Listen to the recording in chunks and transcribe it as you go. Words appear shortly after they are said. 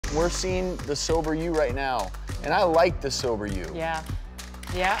we're seeing the sober you right now. And I like the sober you. Yeah.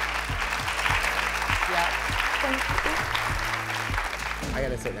 Yeah. Yeah. I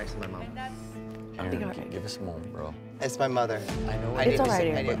gotta sit next to my mom. Aaron, give us a moment, bro. It's my mother. I know I it need is. to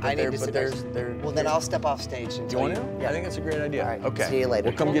sit. I need to sit next. There. Well, then I'll step off stage and You want to? Yeah. I think it's a great idea. All right. Okay. See you later.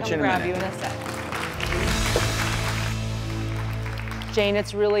 We'll come get you in a grab minute. you in a sec. Jane,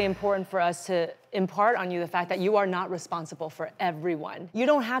 it's really important for us to impart on you the fact that you are not responsible for everyone. You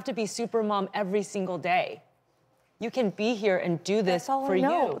don't have to be super mom every single day. You can be here and do this for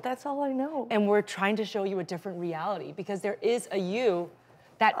you. That's all I know. And we're trying to show you a different reality because there is a you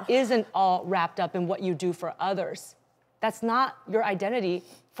that isn't all wrapped up in what you do for others. That's not your identity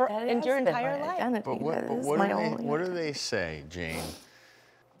for your entire life. But what do they say, Jane?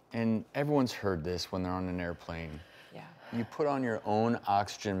 And everyone's heard this when they're on an airplane. Yeah. You put on your own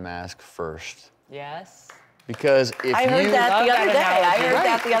oxygen mask first. Yes. Because if I heard that the other day. I heard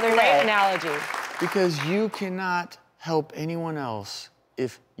that the other day. Great analogy. Because you cannot help anyone else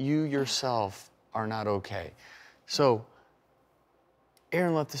if you yourself are not okay. So,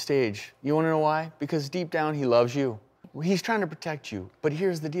 Aaron left the stage. You wanna know why? Because deep down, he loves you. He's trying to protect you, but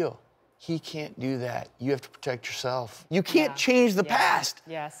here's the deal. He can't do that. You have to protect yourself. You can't change the past.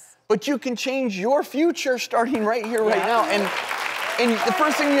 Yes. But you can change your future starting right here, right now. And the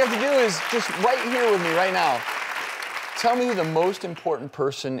first thing you have to do is just right here with me right now. Tell me who the most important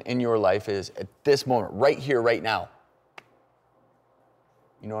person in your life is at this moment, right here, right now.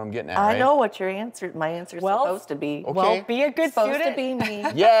 You know what I'm getting at, right? I know what my answer's supposed to be. Okay. Well, be a good Supposed student. to be me.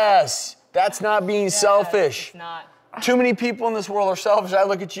 Yes, that's not being selfish. It's not. Too many people in this world are selfish. I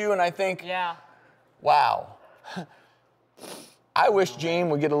look at you and I think, Yeah. wow. I wish Jane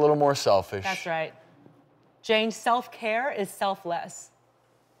would get a little more selfish. That's right. Jane, self-care is selfless.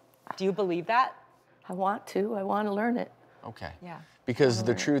 Do you believe that? I want to. I want to learn it. Okay. Yeah. Because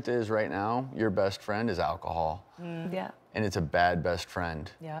the truth is right now, your best friend is alcohol. Yeah. And it's a bad best friend.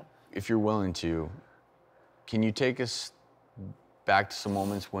 Yep. If you're willing to, can you take us back to some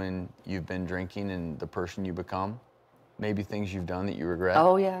moments when you've been drinking and the person you become? Maybe things you've done that you regret?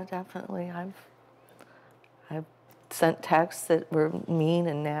 Oh yeah, definitely. I've sent texts that were mean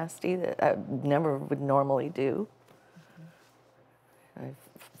and nasty that I never would normally do. I've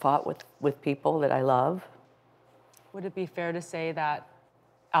fought with people that I love. Would it be fair to say that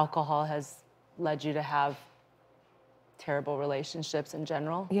alcohol has led you to have terrible relationships in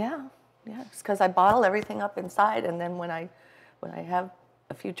general? Yeah, yeah. It's because I bottle everything up inside, and then when I have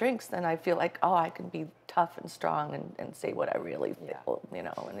a few drinks, then I feel like, oh, I can be tough and strong and say what I really feel, you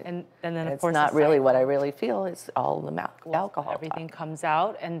know. And then of it's course not really what I really feel. It's all the alcohol. Everything comes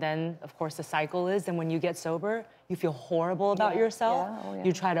out, and then of course the cycle is, and when you get sober, you feel horrible about yourself. Yeah, oh, yeah.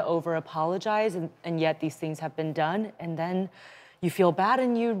 You try to over-apologize, and yet these things have been done, and then you feel bad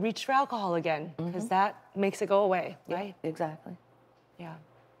and you reach for alcohol again, because that makes it go away, right? Exactly. Yeah.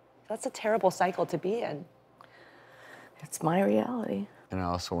 That's a terrible cycle to be in. It's my reality. And I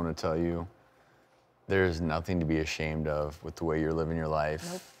also want to tell you, there is nothing to be ashamed of with the way you're living your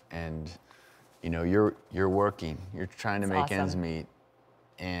life. Nope. And you know, you're working, you're trying to make ends meet,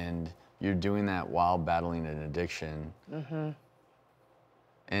 and you're doing that while battling an addiction.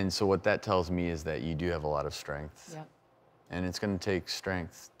 And so what that tells me is that you do have a lot of strength. Yep. And it's going to take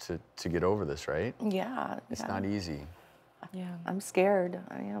strength to get over this, right? Yeah. It's not easy. Yeah. I'm scared.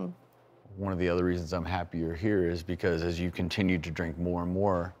 I am. One of the other reasons I'm happy you're here is because as you continue to drink more and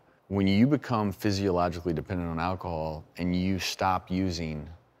more, when you become physiologically dependent on alcohol and you stop using,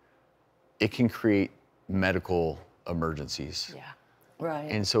 it can create medical emergencies. Yeah.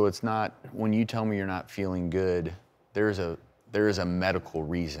 Right. And so it's not, when you tell me you're not feeling good, there is a medical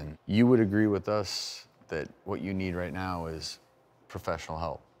reason. You would agree with us that what you need right now is professional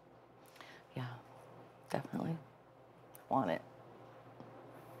help. Yeah, definitely. Want it.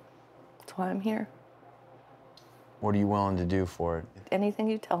 That's why I'm here. What are you willing to do for it? Anything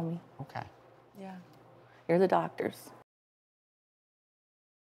you tell me. Okay. Yeah. You're the doctors.